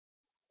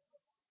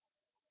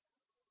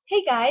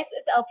Hey guys,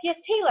 it's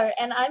LPS Taylor,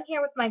 and I'm here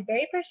with my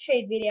very first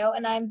trade video,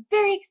 and I'm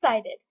very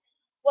excited.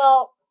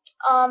 Well,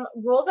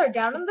 rules are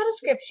down in the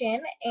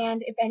description,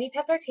 and if any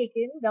pets are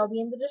taken, they'll be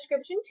in the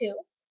description too.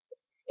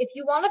 If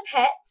you want a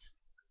pet,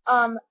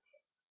 um,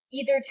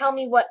 either tell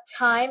me what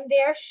time they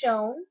are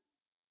shown,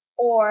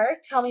 or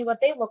tell me what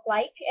they look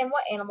like and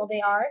what animal they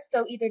are.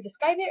 So either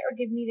describe it or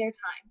give me their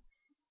time.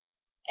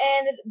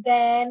 And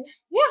then,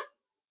 yeah,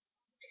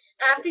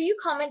 after you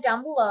comment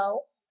down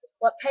below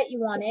what pet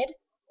you wanted,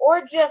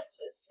 or just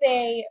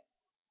say,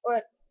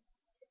 or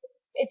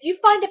if you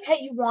find a pet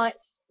you want,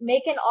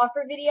 make an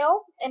offer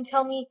video and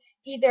tell me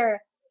either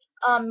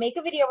make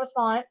a video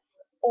response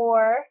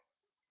or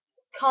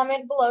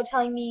comment below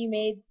telling me you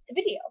made the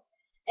video.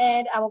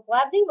 And I will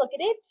gladly look at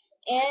it.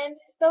 And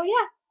so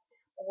yeah,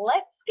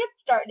 let's get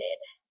started.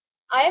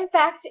 I in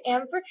fact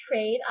am for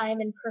trade. I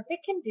am in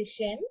perfect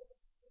condition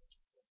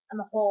on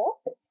the whole.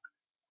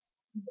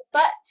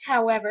 But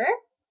however,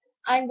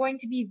 I'm going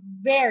to be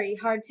very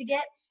hard to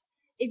get.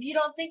 If you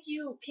don't think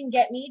you can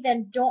get me,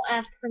 then don't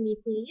ask for me,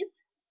 please.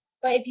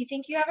 But if you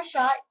think you have a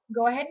shot,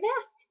 go ahead and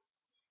ask.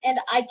 And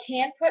I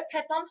can put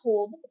pets on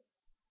hold,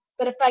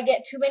 but if I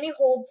get too many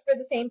holds for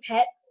the same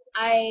pet,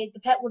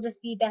 the pet will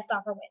just be best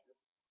offer wins.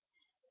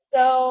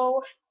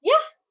 So yeah,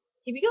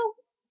 here we go.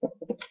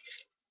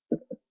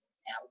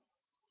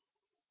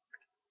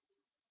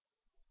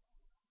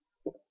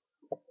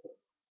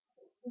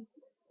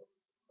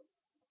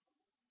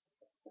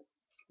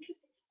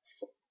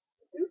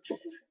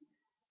 Oops.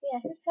 Yeah,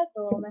 his head's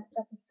a little messed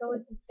up, and so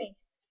is his face.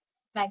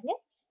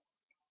 Magnets.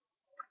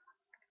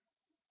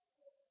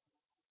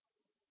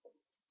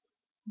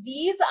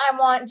 These I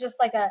want just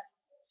like a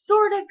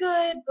sorta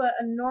good, but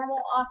a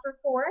normal offer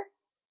for.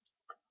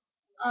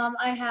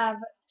 I have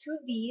two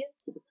of these.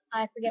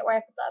 I forget where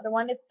I put the other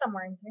one. It's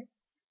somewhere in here.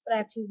 But I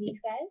have two of these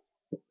guys.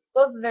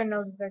 Both of their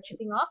noses are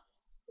chipping off.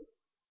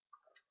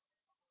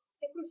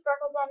 Get some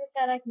sparkles on his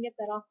head. I can get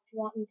that off if you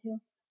want me to.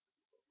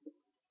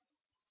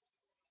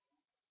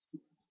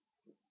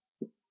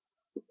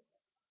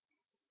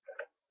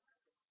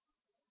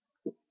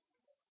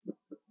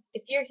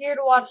 If you're here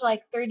to watch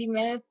like 30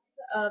 minutes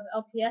of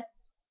LPS,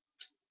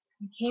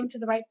 you came to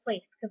the right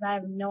place because I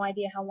have no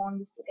idea how long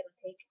this is going to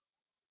take.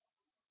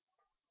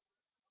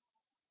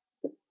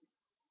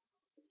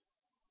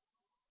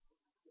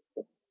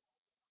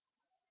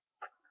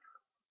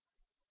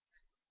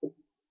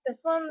 This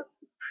one's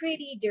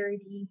pretty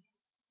dirty.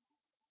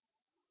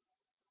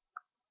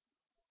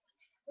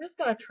 I'm just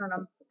going to turn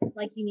them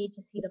like you need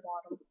to see the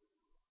bottom.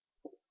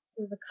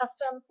 This is a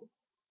custom.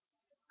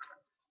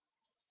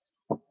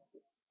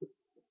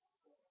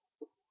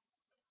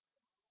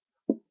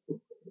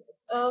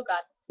 Oh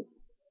god.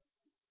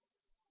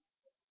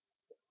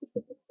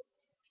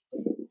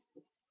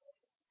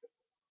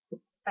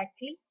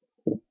 Spicy.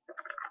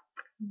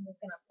 I'm just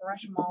going to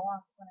brush them all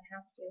off when I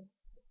have to.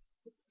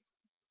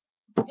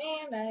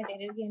 And I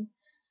did it again.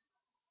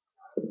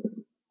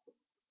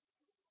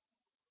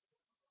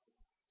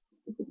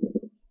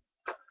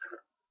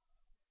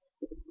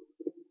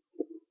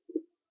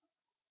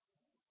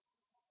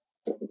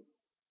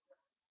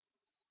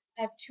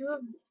 I have two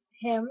of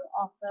him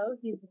also.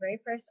 He's the very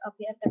first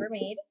LPS ever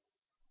made.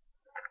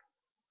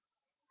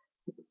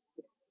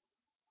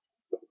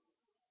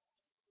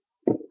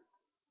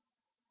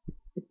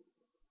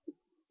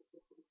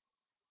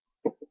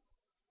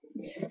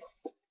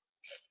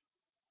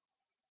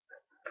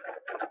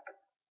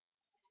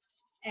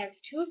 I have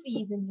two of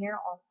these in here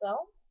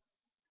also.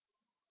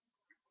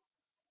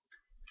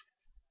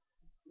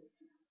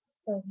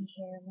 Fuzzy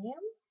hair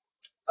lamb.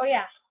 Oh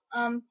yeah.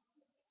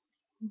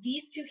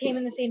 These two came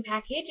in the same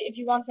package. If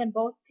you want them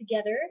both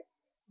together,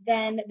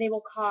 then they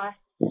will cost,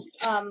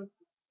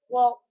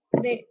 well,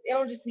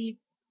 it'll just be,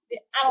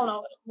 I don't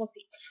know, we'll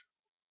see.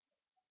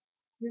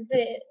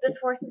 This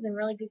horse is in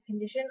really good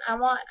condition. I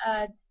want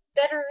a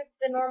better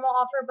than normal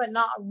offer, but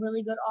not a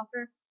really good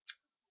offer.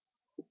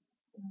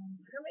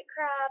 Hermit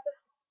crab.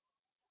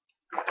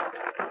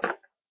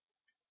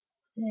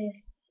 This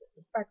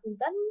sparkly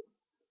bunny.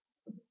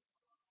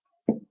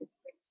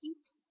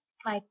 Cute.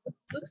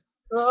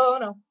 Oh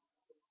no.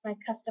 My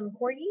custom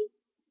corgi.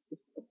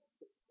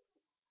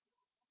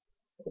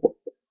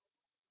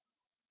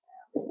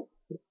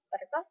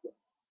 Buttercup.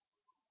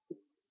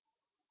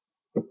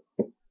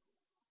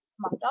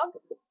 Mock dog.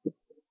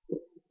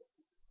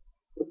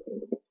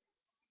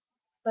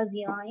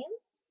 Fuzzy lion.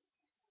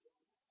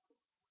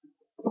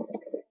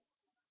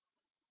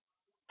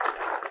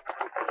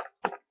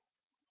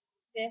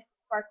 This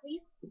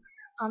sparkly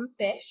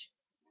fish.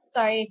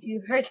 Sorry if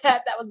you heard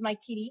that. That was my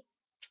kitty.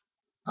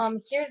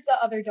 Here's the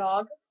other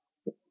dog.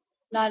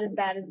 Not as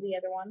bad as the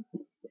other one. I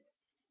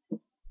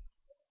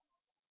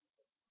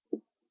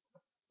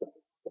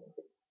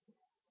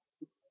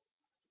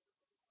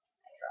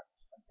dropped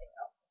something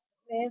else.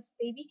 This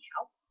baby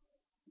cow.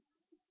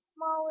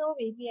 Small little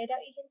baby. I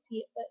doubt you can see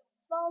it, but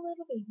small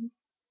little baby.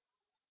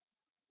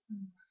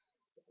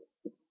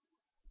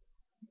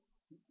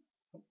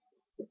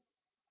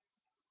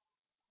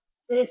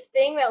 This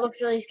thing that looks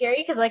really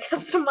scary because I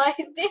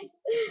customized it.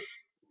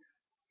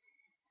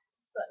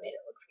 that made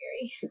it look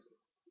scary.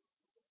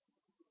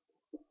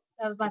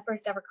 That was my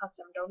first ever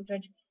custom. Don't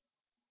judge me.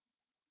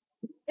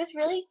 This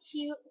really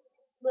cute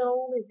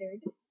little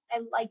lizard. I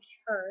like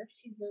her.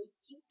 She's really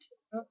cute.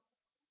 Oh.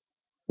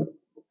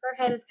 Her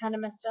head is kind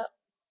of messed up.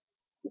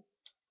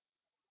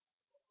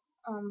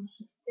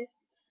 This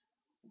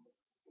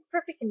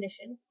perfect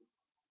condition.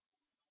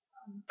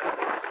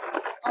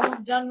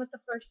 Almost done with the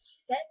first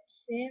set,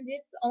 and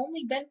it's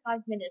only been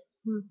 5 minutes.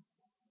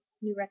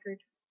 New record.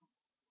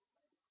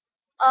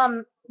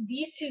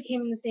 These two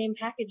came in the same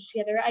package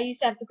together. I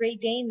used to have the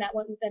Great Dane that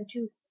went with them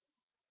too.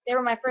 They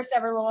were my first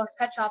ever Littlest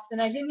Pet Shops,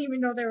 and I didn't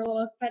even know they were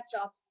Littlest Pet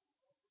Shops.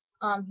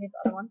 Here's the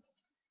other one.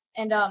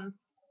 And,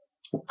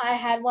 I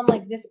had one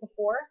like this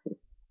before.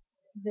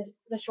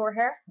 The short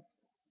hair.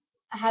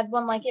 I had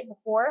one like it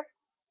before,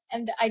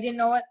 and I didn't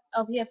know what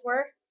LPS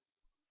were.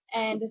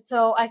 And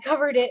so I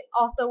covered it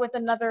also with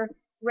another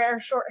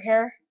rare short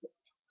hair.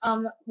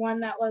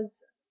 One that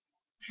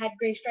had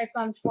gray stripes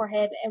on its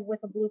forehead and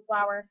with a blue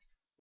flower.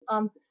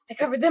 I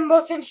covered them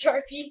both in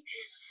Sharpie,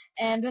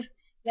 and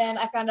then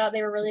I found out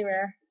they were really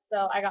rare,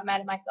 so I got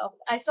mad at myself.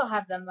 I still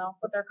have them though,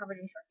 but they're covered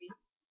in Sharpie.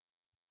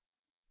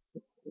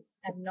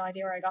 I have no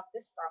idea where I got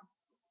this from.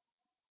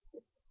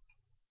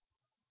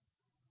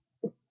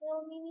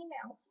 Little Minnie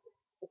Mouse.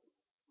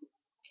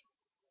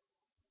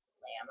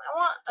 Lamb. I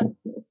want a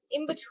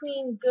in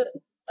between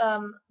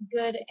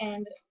good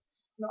and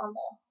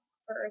normal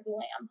for the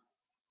lamb.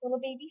 Little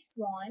baby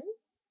swan.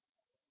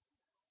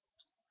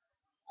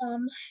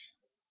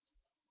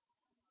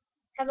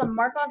 Has a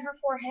mark on her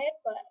forehead,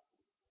 but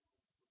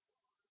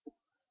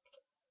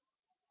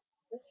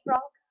this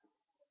frog.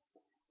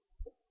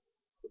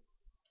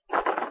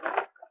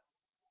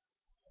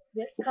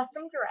 This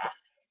custom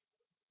giraffe.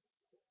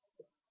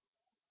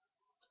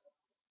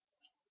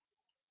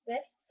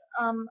 This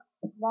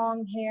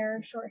long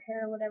hair, short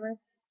hair, whatever. A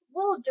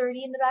little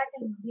dirty in the back,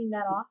 and clean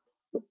that off.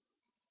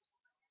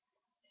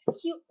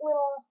 Cute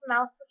little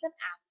mouse with an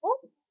apple.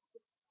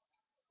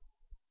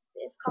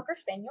 This cocker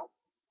spaniel.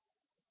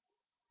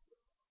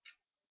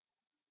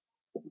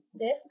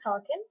 This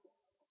pelican.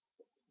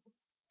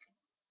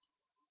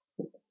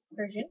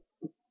 Persian.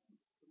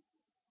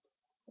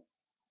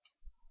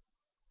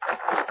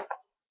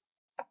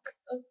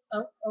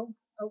 Oh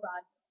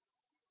god.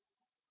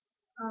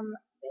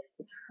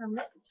 This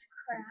hermit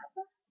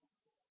crab.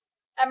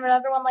 I have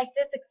another one like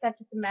this,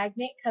 except it's a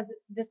magnet, because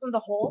this one's a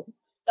hole.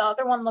 The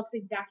other one looks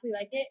exactly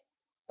like it,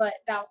 but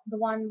the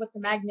one with the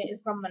magnet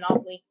is from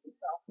Monopoly.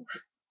 So.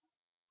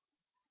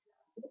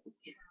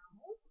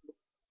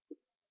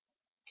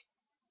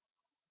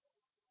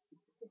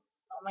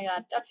 Oh my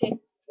god, duct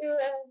tape.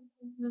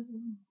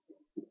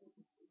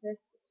 This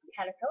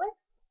caterpillar.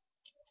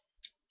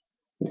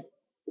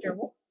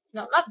 Gerbil.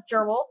 No, not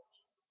gerbil.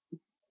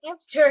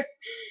 Hamster.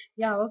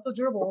 Yeah, what's a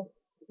gerbil?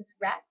 This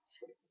rat.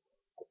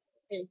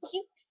 Very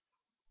cute.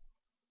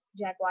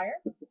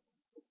 Jaguar.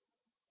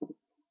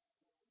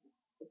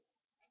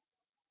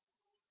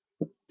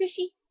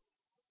 Fishy.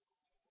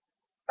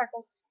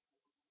 Sparkles.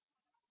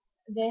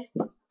 This,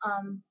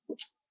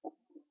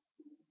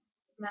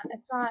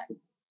 it's not.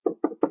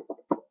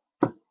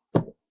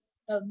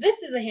 No, this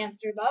is a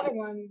hamster. The other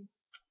one,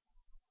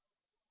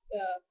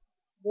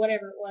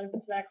 whatever it was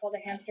that I called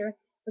a hamster,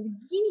 was a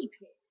guinea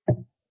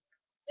pig.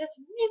 This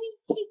really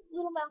cute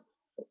little mouse.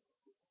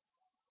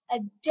 I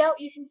doubt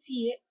you can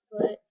see it,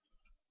 but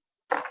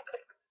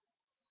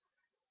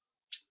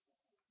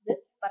this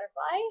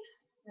butterfly.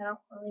 I don't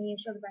really need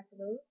to show the back of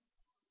those.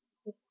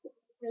 This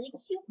really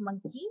cute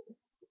monkey.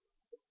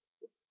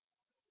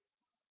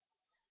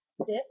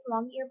 This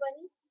long ear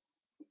bunny.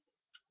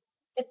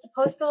 It's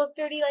supposed to look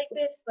dirty like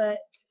this, but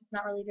it's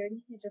not really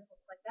dirty. It just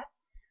looks like that.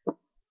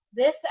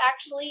 This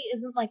actually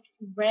isn't like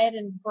red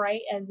and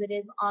bright as it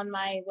is on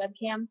my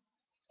webcam.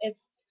 It's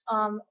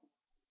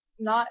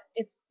not.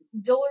 It's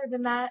duller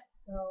than that.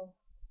 So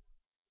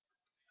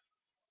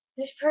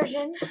this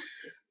Persian.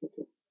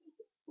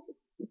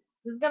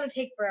 This is gonna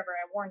take forever.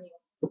 I warn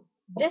you.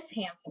 This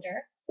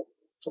hamster.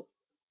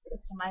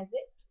 Customize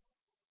it.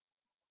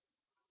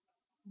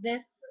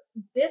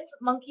 This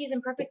monkey is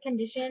in perfect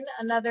condition.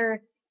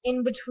 Another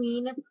in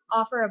between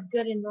offer of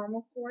good and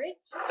normal for it.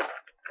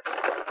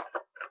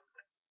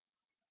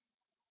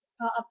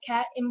 A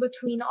cat in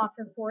between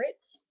offer for it.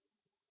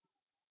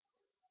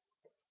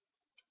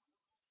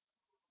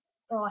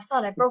 Oh, I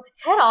thought I broke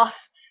its head off,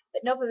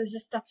 but nope, it was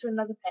just stuck to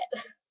another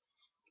pet.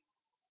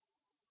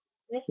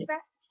 This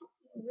rat,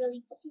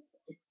 really cute.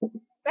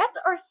 Rats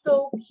are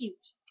so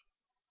cute.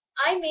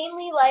 I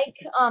mainly like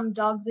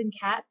dogs and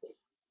cats,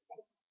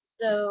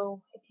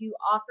 so if you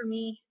offer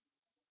me,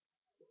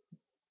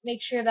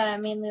 make sure that I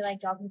mainly like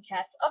dogs and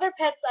cats. Other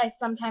pets I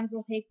sometimes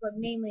will take, but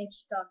mainly it's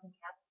just dogs and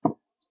cats.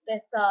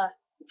 This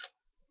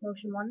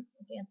motion one,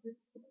 dances.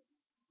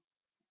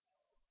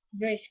 It's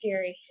very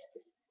scary.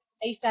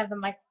 I used to have the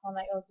microphone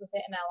that goes with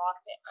it, and I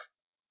lost it.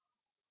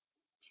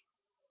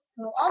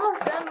 So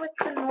almost done with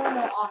the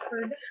normal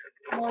offered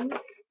ones.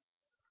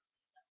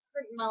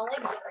 Hurting my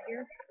legs over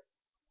here.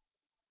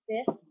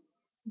 This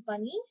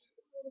bunny.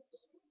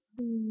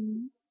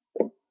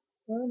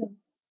 Oh no.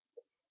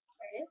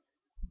 There it is.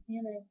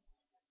 And a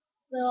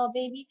little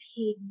baby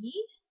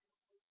piggy.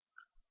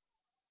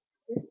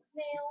 This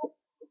snail.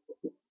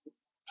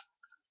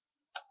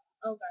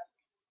 Oh god.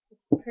 This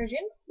is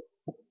Persian.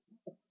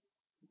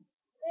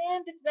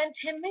 And it's been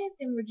 10 minutes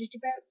and we're just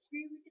about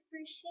through with the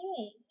first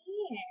set.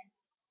 Yeah.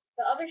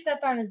 The other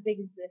sets aren't as big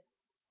as this,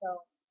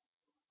 so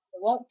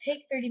it won't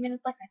take 30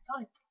 minutes like I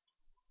thought it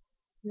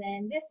would. And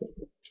then this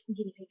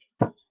guinea pig.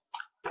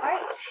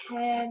 Alright,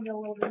 and a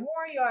little bit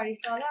more. You already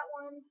saw that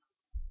one.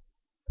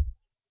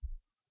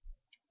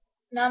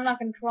 Now I'm not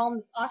going to call them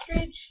this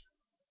ostrich,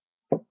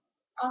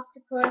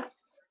 octopus,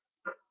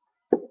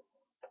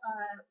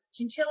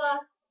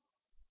 chinchilla,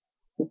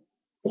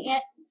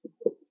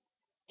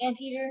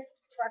 anteater,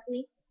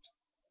 broccoli,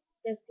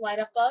 this light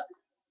up bug,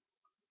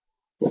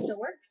 still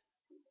works.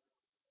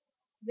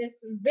 This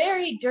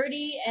very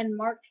dirty and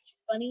marked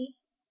bunny,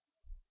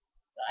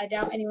 so I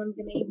doubt anyone's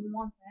going to even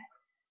want that.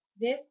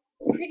 This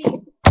pretty,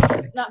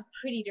 not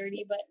pretty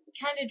dirty, but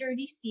kind of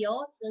dirty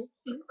seal, it's really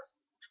cute.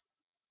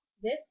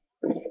 This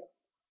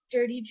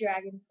dirty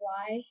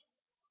dragonfly,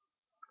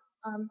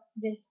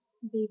 this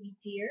baby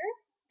deer.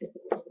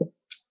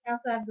 I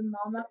also have the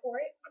mama for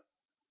it.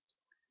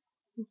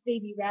 This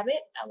baby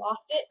rabbit, I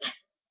lost it.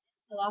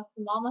 I lost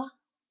the mama.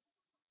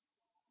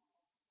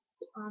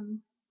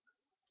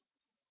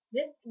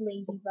 This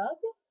ladybug.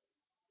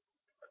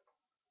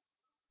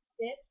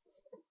 This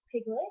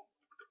piglet.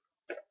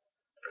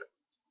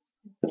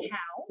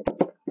 Cow.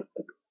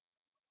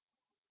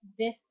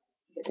 This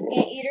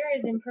anteater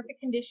is in perfect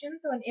condition,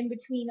 so an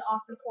in-between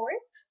offer for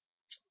it.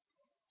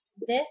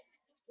 This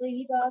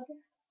ladybug.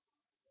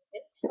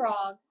 This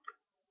frog.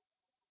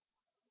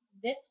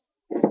 This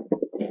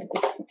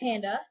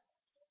panda.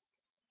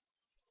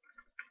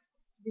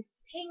 This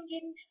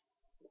penguin.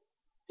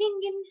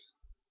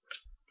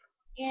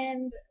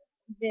 And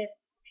this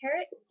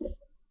parrot,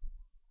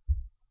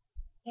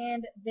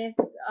 and this,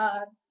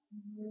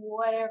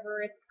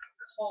 whatever it's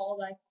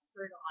called, I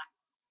forgot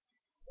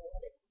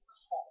what it's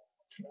called.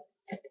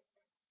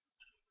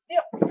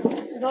 Yep.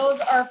 Those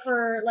are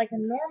for, like, a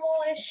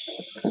normal-ish,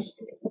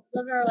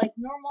 those are, like,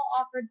 normal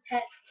offered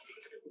pets.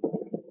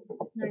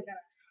 Now I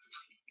gotta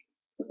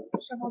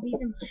shove all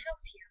these in my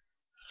house here.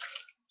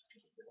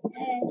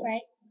 And,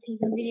 right,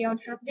 taking a video on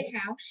top of the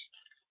house,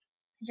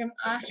 because I'm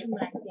awesome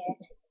like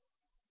that.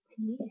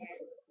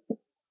 Yeah.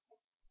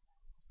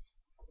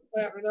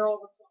 Whatever, they're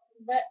all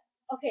overflowing. But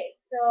okay,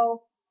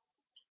 so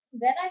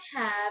then I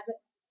have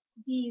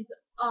these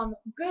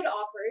good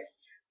offers.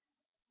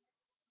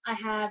 I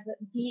have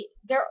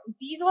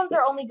these ones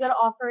are only good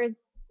offers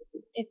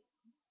if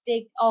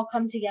they all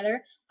come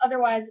together.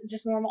 Otherwise,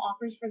 just normal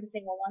offers for the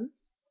single ones.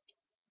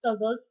 So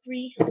those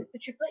 3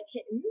 quadruplet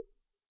kittens,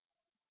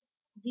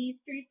 these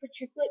 3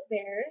 quadruplet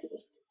bears.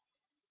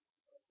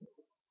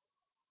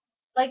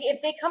 Like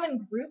if they come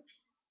in groups,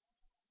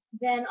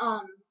 then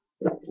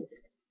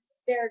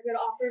they're good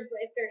offers,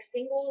 but if they're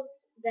singles,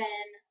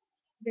 then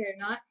they're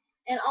not.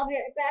 And I'll be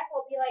right back.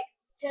 I'll be like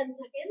 10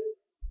 seconds.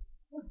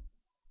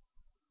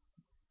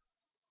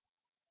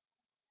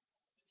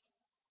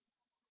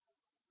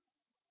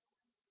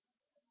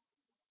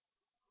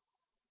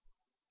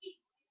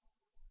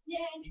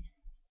 Yeah,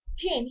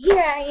 and here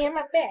I am,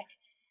 I'm back.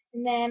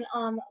 And then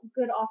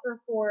good offer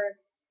for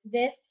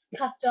this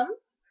custom.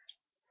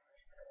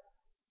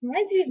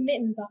 Reminds me of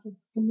Mittens off of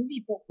the movie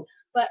Bolt,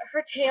 but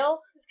her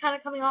tail is kind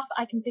of coming off.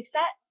 I can fix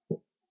that.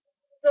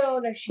 So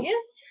there she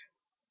is.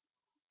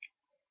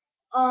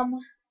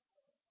 And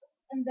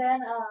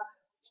then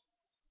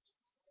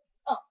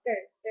oh, there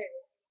it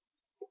is.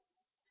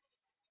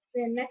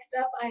 Then next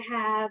up I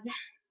have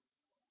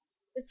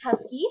this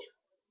husky.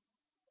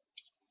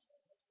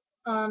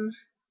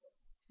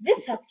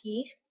 This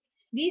husky.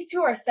 These 2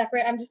 are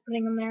separate. I'm just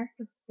putting them there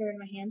because they're in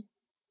my hand.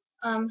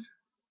 I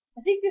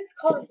think this is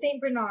called a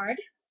Saint Bernard.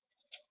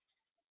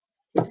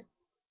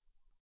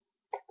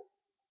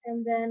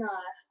 And then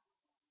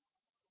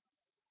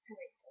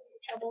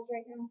troubles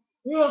right now.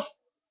 Ugh.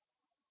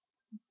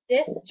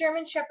 This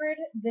German Shepherd,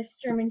 and this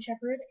German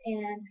Shepherd.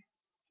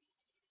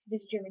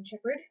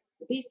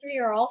 These 3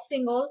 are all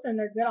singles and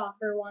they're good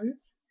offer ones.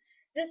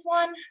 This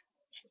one,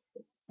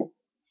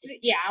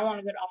 yeah, I want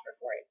a good offer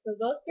for it. So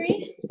those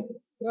 3,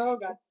 oh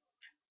god.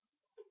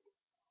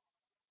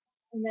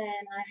 And then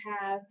I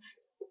have,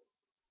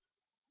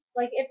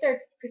 like, if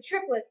they're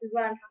triplets is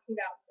what I'm talking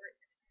about,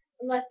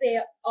 unless they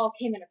all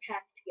came in a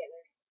pack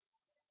together.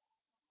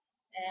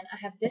 And I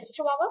have this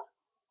Chihuahua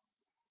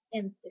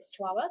and this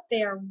Chihuahua.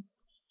 They are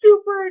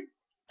super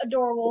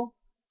adorable.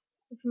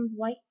 This one's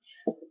white.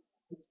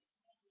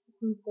 This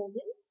one's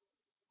golden.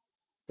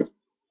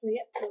 So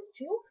yep, those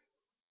 2.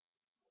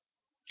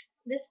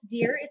 This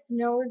deer, its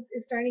nose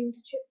is starting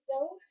to chip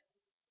though.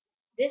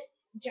 This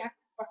Jack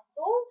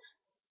Russell.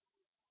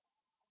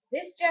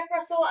 This Jack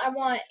Russell I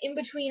want in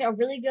between a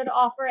really good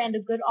offer and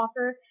a good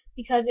offer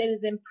because it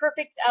is in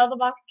perfect out of the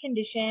box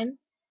condition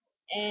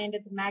and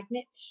it's a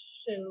magnet,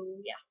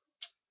 so yeah.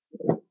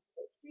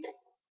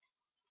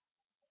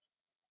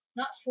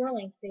 Not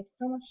swirling, they have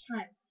so much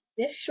time.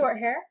 This short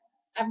hair,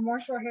 I have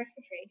more short hairs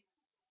for trade.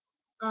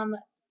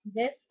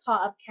 This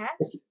paw up cat,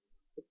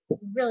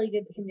 really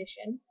good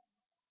condition.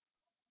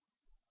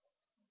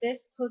 This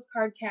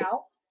postcard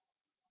cow.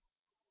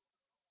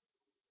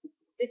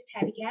 This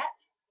tabby cat.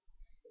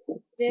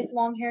 This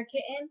long hair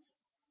kitten.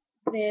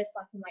 This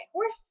black and white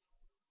horse.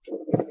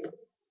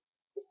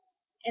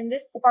 And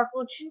this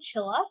sparkle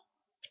chinchilla.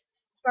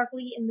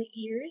 Sparkly in the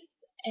ears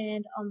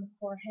and on the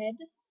forehead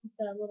with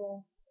the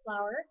little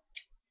flower.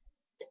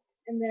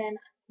 And then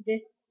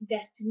this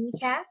destiny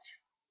cat.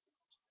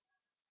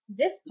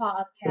 This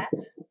paw up cat.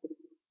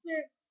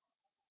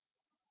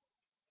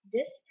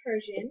 This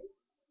Persian.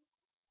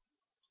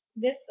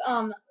 This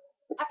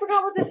I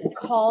forgot what this is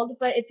called,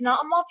 but it's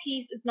not a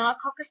Maltese, it's not a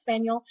Cocker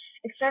Spaniel.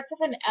 It starts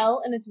with an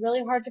L and it's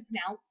really hard to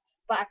pronounce,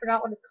 but I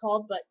forgot what it's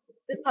called. But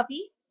this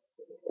puppy,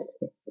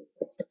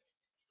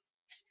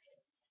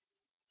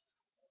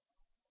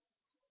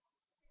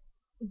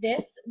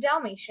 this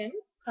Dalmatian,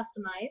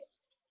 customized,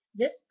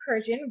 this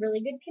Persian,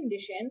 really good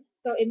condition,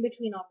 so in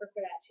between offer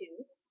for that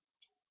too.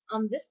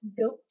 This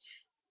goat,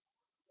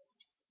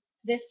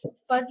 this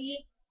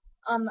fuzzy,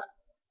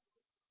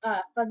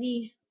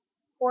 fuzzy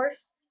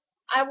horse.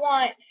 I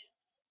want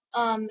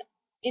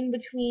in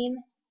between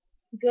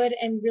good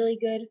and really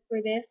good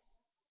for this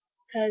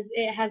because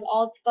it has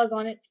all its fuzz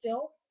on it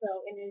still, so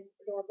it is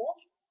adorable.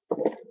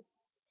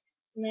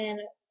 And then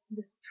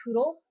this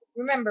poodle.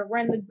 Remember, we're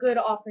in the good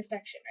offer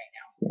section right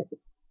now.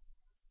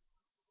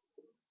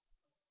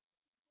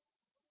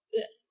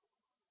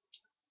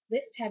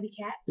 This tabby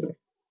cat.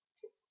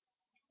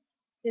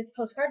 This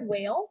postcard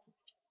whale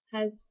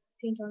has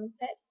paint on its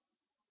head.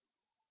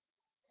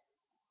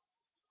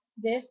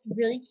 This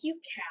really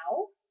cute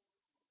cow.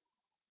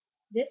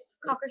 This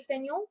cocker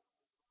spaniel.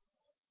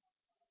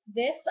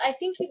 This, I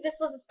think this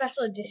was a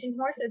special edition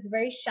horse. It's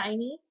very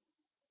shiny.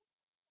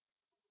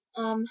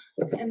 And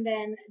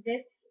then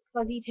this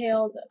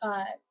fuzzy-tailed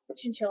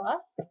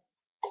chinchilla.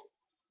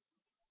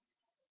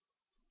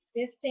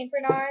 This Saint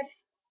Bernard.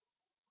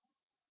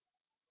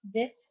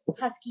 This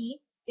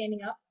husky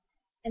standing up.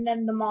 And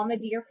then the mama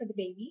deer for the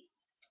baby.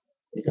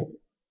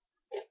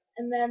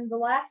 And then the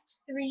last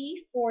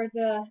three for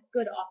the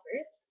good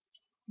offers.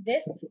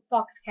 This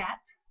fox cat.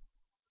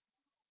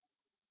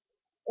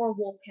 Or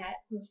wolf cat,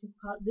 most people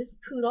call it. This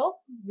poodle,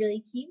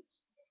 really cute.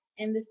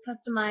 And this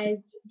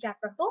customized Jack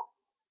Russell.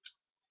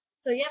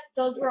 So yep,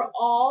 those were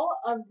all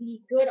of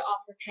the good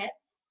offer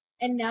pets.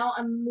 And now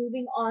I'm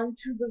moving on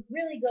to the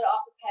really good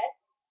offer pets.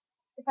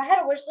 If I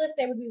had a wish list,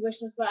 they would be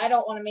wish list, but I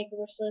don't want to make a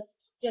wish list.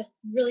 Just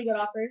really good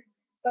offers.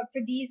 But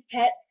for these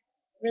pets,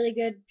 really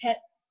good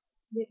pets,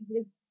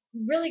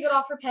 really good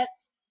offer pets,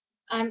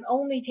 I'm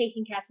only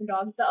taking cats and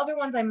dogs. The other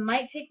ones I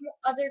might take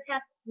other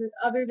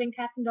than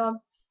cats and dogs,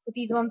 but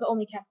these ones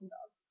only cats and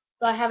dogs.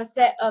 So I have a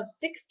set of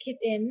 6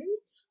 kittens.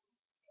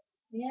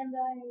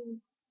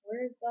 And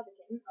where's the other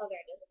kitten? Oh, there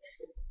it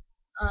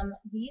is.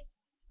 These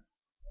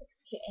 6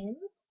 kittens.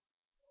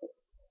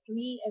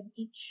 3 of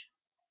each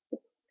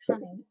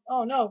kind.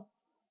 Oh no.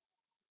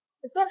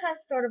 This one has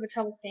sort of a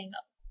trouble staying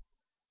up.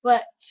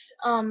 But,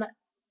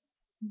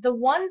 the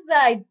ones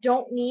that I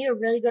don't need a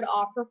really good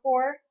offer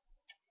for,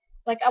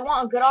 like I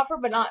want a good offer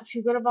but not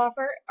too good of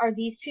offer, are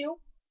these 2.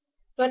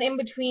 So an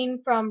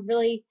in-between from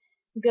really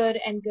good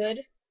and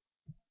good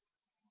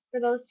for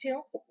those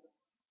 2.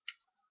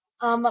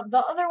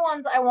 The other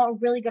ones I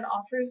want really good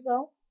offers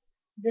though.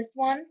 This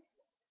one,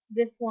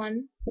 the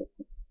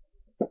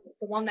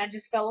one that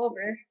just fell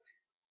over,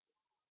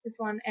 this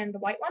one, and the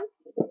white one.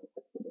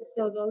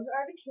 So those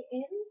are the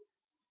kittens.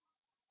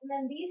 And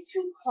then these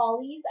 2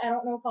 collies, I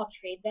don't know if I'll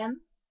trade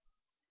them.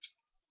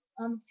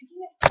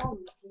 Speaking of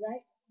collies, is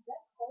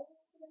that collie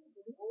in the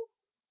video?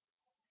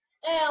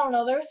 I don't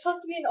know, there was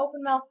supposed to be an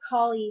open mouth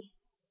collie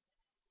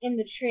in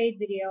the trade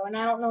video, and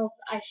I don't know if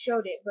I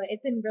showed it, but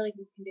it's in really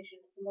good condition.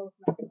 It's a lowest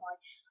mouth collie.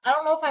 I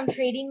don't know if I'm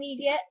trading these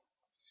yet.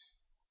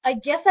 I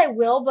guess I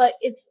will, but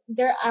it's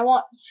there. I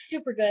want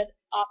super good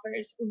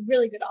offers,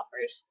 really good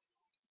offers.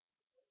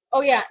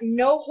 Oh yeah,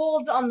 no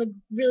holds on the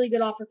really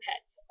good offer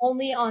pets.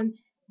 Only on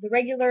the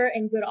regular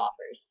and good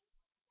offers.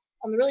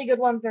 On the really good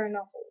ones, there are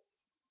no holds.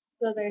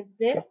 So there's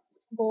this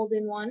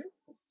golden one.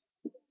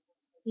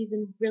 He's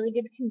in really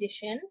good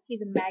condition.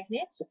 He's a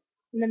magnet.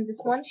 And then this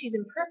one, she's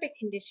in perfect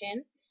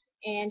condition,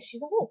 and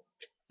she's a hold.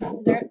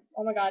 There.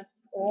 Oh my god.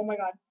 Oh my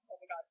god. Oh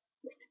my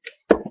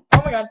god.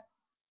 Oh my god.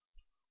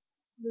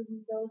 Those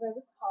are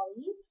the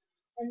collies.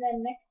 And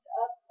then next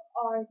up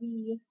are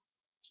the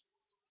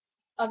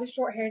other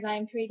short hairs I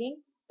am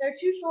trading. There are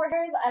 2 short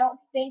hairs I don't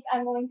think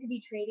I'm going to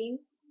be trading,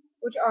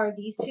 which are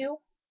these 2.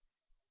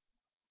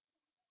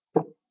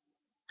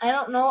 I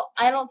don't know.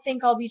 I don't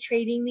think I'll be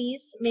trading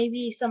these.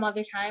 Maybe some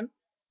other time,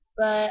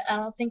 but I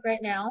don't think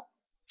right now.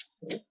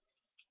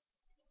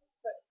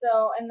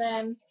 So, and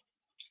then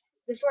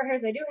the short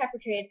hairs I do have to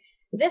trade.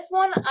 This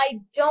one I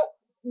don't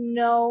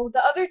know. The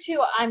other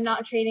 2 I'm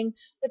not trading,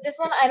 but this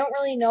one I don't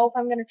really know if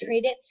I'm going to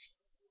trade it.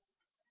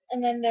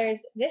 And then there's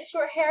this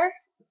short hair,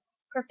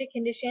 perfect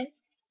condition.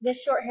 This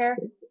short hair,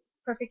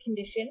 perfect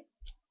condition.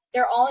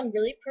 They're all in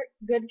really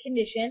good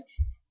condition.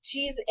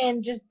 She's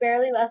in just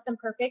barely less than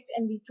perfect,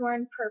 and these two are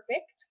in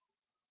perfect.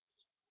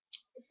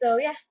 So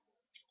yeah,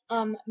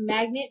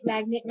 magnet,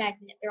 magnet,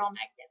 magnet. They're all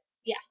magnets.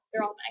 Yeah,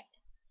 they're all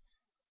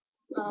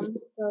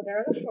magnets. So there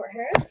are the short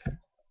hairs.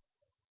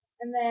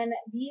 And then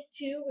these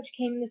two, which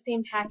came in the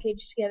same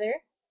package together.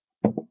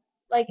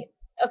 Like,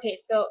 okay,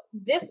 so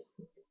this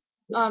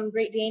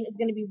Great Dane is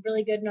going to be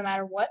really good no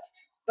matter what.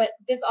 But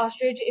this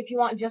ostrich, if you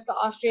want just the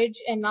ostrich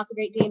and not the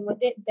Great Dane with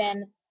it,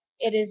 then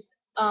it is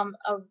a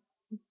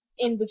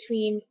in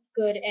between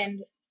good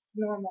and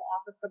normal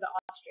offer for the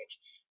ostrich.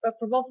 But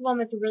for both of them,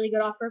 it's a really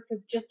good offer. For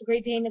just the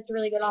Great Dane, it's a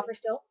really good offer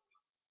still.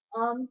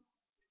 And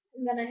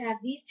then I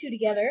have these two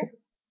together.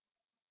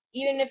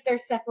 Even if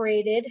they're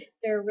separated,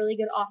 they're a really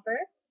good offer.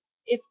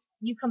 If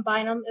you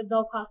combine them,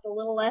 they'll cost a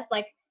little less,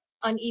 like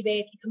on eBay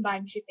if you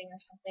combine shipping or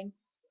something.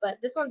 But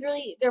this one's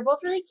really, they're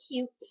both really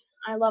cute.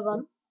 I love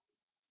them.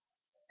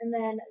 And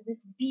then this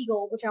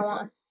beagle, which I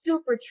want a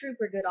super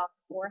trooper good offer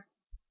for.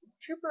 Is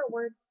trooper a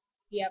word?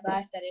 Yeah, but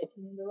I said it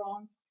in the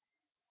wrong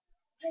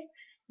type.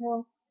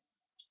 So,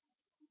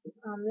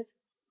 this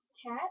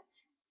cat.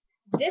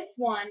 This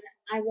one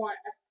I want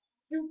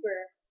a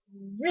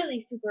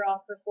really super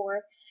offer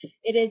for.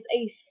 It is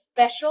a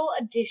special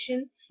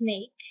edition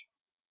snake.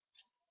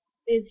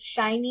 It is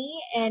shiny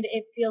and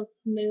it feels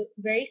smooth,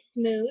 very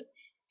smooth.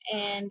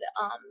 And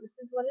this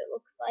is what it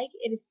looks like.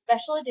 It is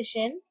special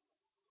edition.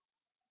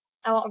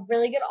 I want a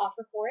really good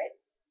offer for it.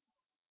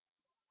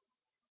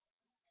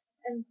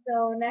 And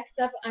so next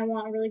up, I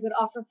want a really good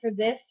offer for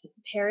this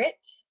parrot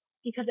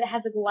because it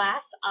has a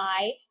glass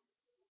eye.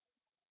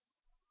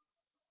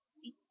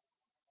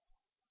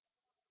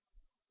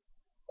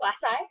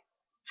 Glass eye.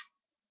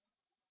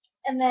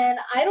 And then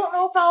I don't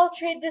know if I'll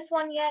trade this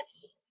one yet,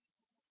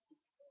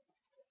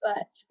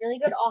 but really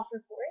good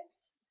offer for it.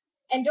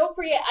 And don't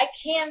forget, I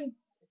can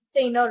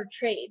say no to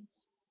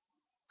trades.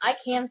 I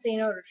can say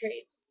no to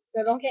trades.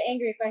 So don't get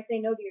angry if I say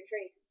no to your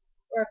trade,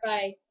 or if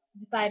I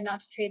decide not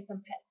to trade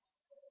some pets.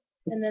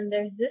 And then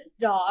there's this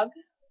dog.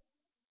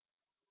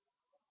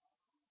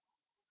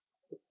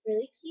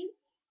 Really cute.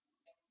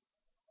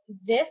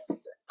 This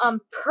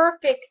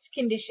perfect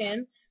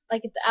condition,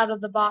 like it's out of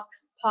the box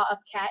paw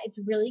up cat. It's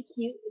really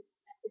cute.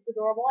 It's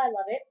adorable. I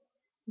love it.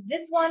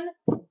 This one,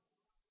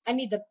 I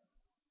need a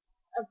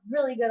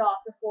really good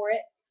offer for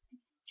it.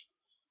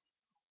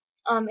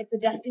 It's a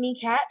Destiny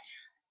cat.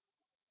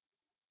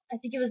 I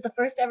think it was the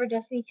first ever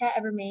Destiny cat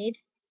ever made.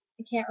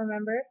 I can't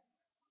remember.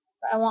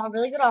 But I want a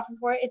really good offer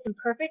for it. It's in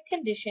perfect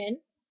condition,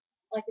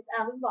 like it's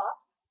out of the box.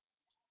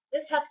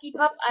 This husky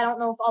pup, I don't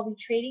know if I'll be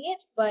trading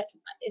it, but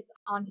it's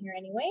on here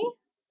anyway.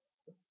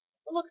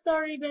 Look, it's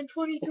already been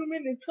 22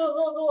 minutes.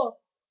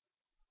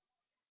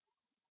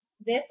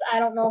 This, I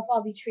don't know if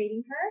I'll be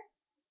trading her.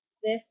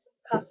 This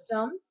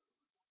custom.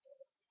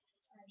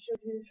 I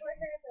showed you the short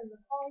hairs and the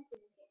palms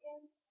and the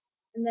chicken.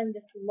 And then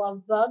this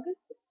love bug.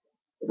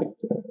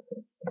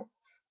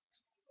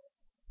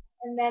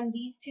 And then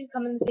these two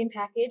come in the same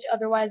package.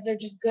 Otherwise, they're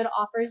just good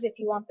offers if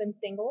you want them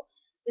single.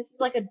 This is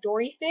like a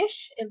Dory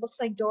fish. It looks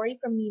like Dory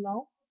from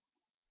Nemo.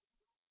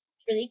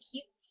 It's really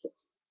cute.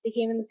 They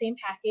came in the same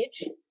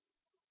package.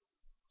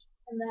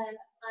 And then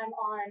I'm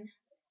on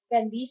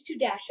then these two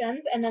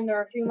Dachshunds, and then there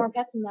are a few more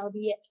pets, and that'll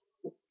be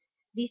it.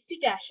 These two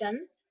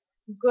Dachshunds,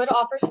 good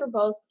offers for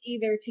both,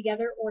 either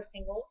together or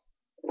singles.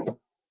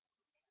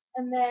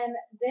 And then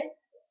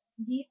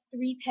these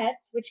three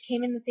pets, which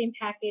came in the same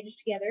package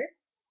together.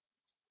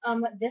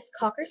 This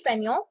Cocker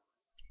Spaniel,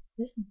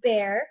 this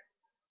bear,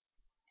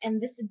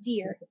 and this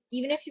deer.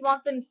 Even if you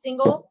want them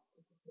single,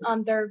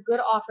 they're good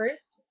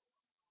offers.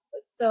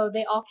 So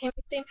they all came in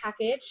the same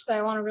package, so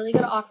I want a really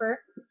good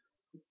offer.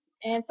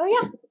 And so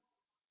yeah.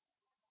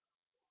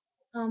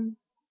 So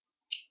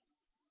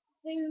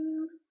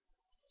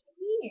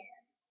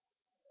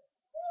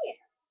yeah.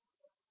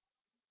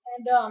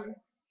 And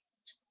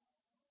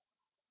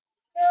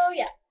so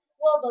yeah.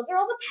 Well, those are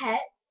all the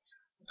pets.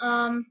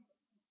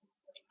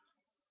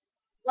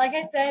 Like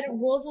I said,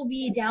 rules will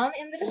be down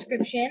in the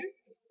description.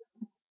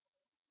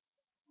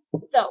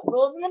 So,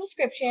 rules in the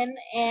description,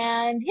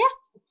 and yeah.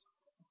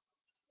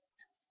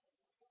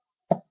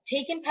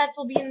 Taken pets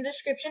will be in the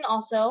description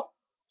also.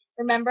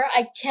 Remember,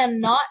 I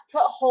cannot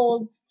put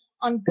holds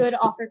on good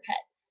offer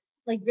pets.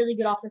 Like really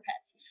good offer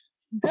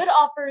pets. Good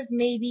offers,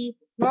 maybe.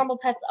 Normal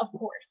pets, of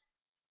course.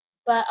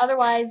 But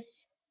otherwise,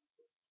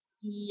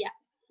 yeah.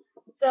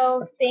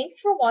 So, thanks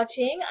for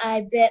watching.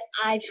 I bet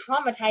I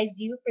traumatized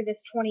you for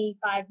this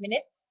 25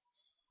 minutes.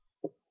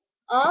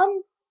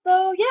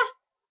 So yeah.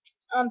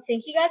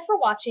 Thank you guys for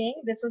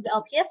watching. This was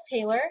LPS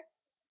Taylor.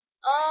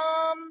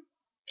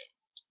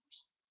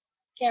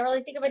 Can't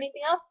really think of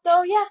anything else,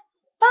 so yeah.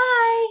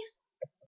 Bye!